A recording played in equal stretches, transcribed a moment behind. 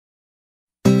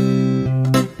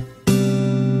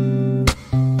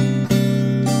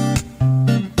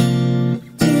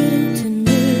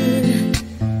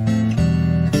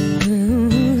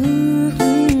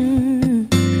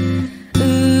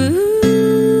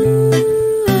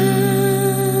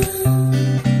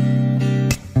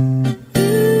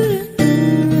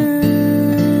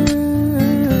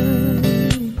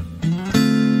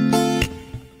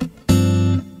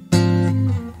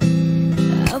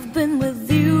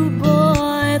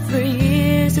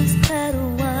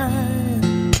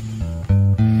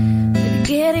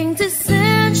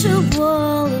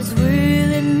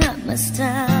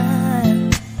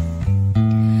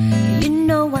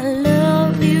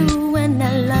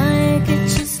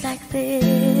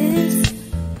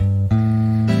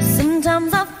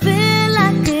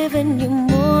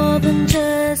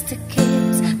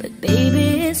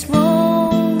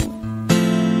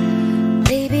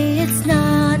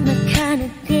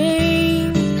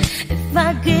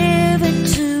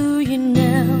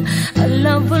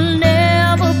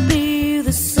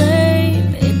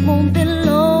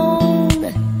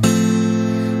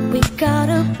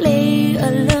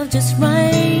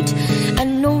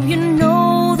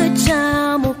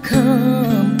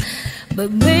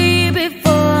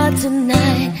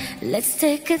Let's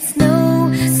take it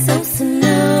slow, so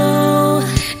slow.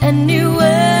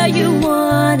 Anywhere you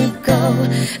wanna go,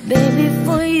 baby,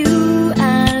 for you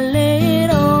I lay it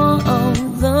all on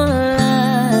the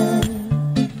line.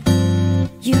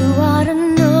 You ought to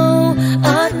know,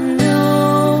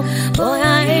 boy,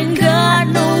 I ain't got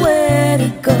nowhere to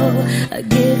go. I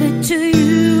give it to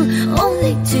you,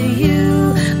 only to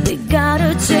you. We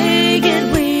gotta take it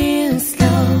real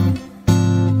slow.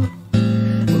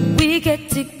 When we get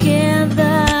together,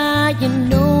 you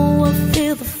know I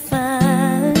feel the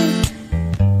fire.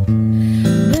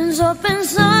 Burns up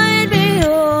inside me,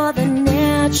 you're the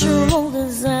natural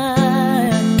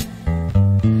desire.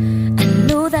 I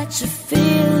know that you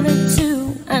feel it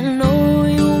too, I know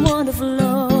you want to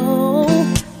flow.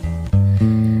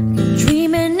 You're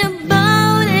dreaming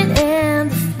about it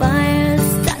and the fire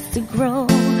starts to grow.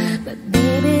 But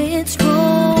baby, it's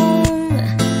wrong.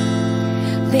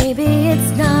 Baby,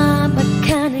 it's not my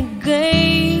kind of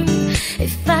game.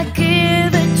 If I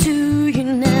give it to you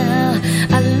now,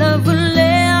 our love will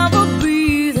never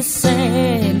be the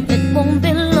same. It won't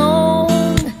be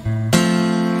long.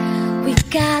 We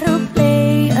gotta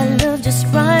play our love just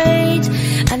right.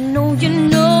 I know you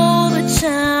know the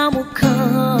time will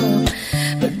come,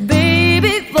 but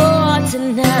baby, for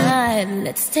tonight,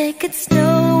 let's take it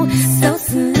slow, so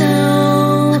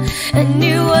slow.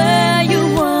 Anywhere you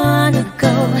wanna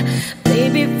go,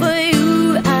 baby, for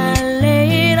you I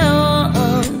lay it all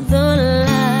on the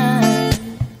line.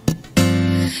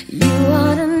 You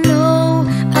ought to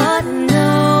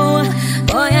know,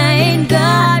 boy, I ain't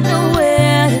got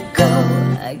nowhere to go.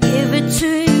 I give it to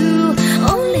you,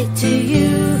 only to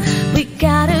you. We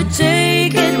gotta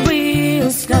take it real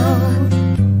slow.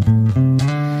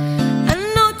 I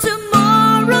know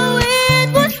tomorrow it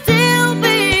will still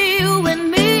be you and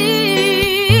me.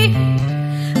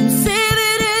 I'm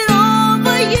saving it all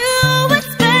for you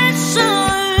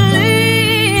especially.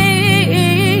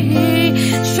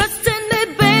 Trust in me,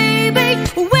 baby,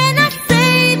 when I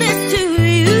say this to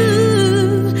you.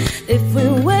 If we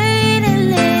wait a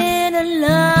little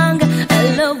longer, our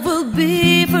love will be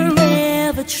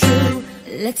forever true.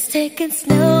 Let's take it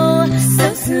slow, so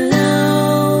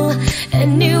slow.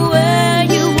 Anywhere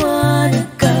you wanna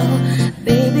go,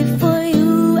 baby, for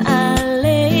you I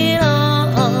lay it all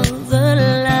on the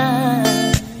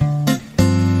line.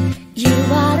 You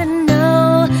ought to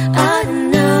know,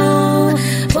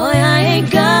 boy, I ain't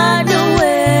got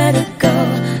nowhere to go.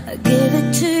 I give it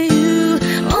to you,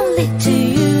 only to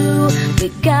you. We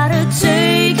gotta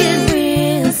take it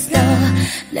real slow.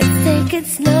 Let's take it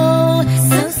slow,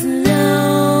 so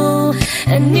slow.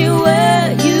 Anywhere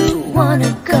you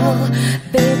wanna go,